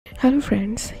Hello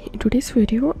friends, in today's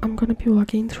video I'm gonna be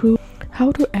walking through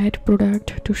how to add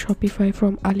product to Shopify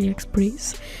from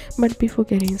AliExpress. But before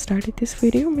getting started this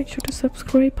video, make sure to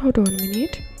subscribe. How to 1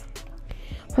 minute.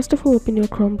 First of all, open your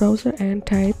Chrome browser and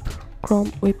type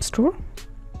Chrome Web Store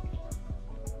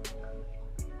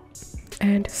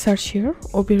and search here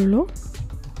Oberlo.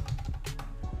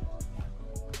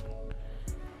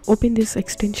 Open this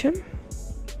extension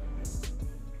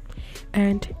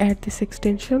and add this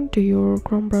extension to your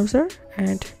Chrome browser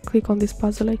and click on this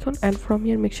puzzle icon, and from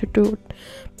here make sure to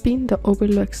pin the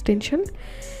Oberlo extension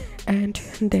and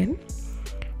then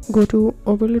go to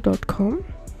oberlo.com.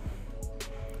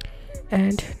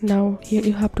 and now here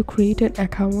you have to create an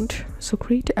account. So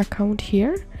create an account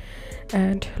here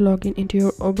and log in into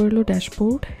your Oberlo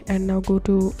dashboard, and now go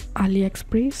to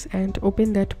AliExpress and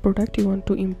open that product you want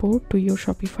to import to your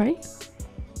Shopify.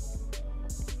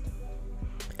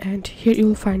 And here you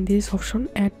will find this option,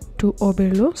 add to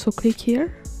Oberlo. So click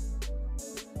here.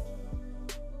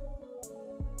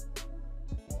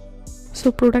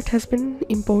 So product has been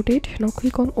imported. Now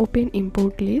click on open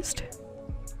import list.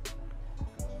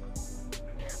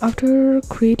 After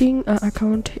creating an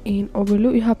account in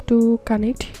Oberlo, you have to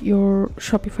connect your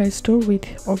Shopify store with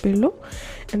Oberlo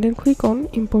and then click on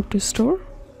import to store.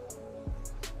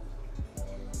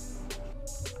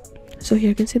 So here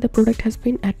you can see the product has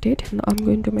been added. Now I'm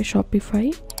going to my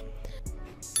Shopify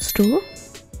store.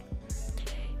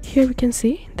 Here we can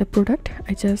see the product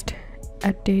I just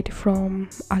added from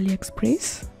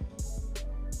AliExpress.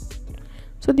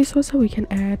 So this was how we can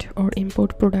add or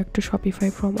import product to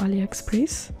Shopify from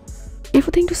AliExpress. If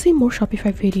you think to see more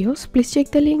Shopify videos, please check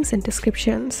the links in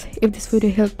descriptions. If this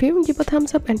video helped you, give a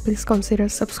thumbs up and please consider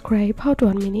subscribe. How to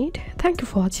 1 minute. Thank you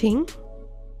for watching.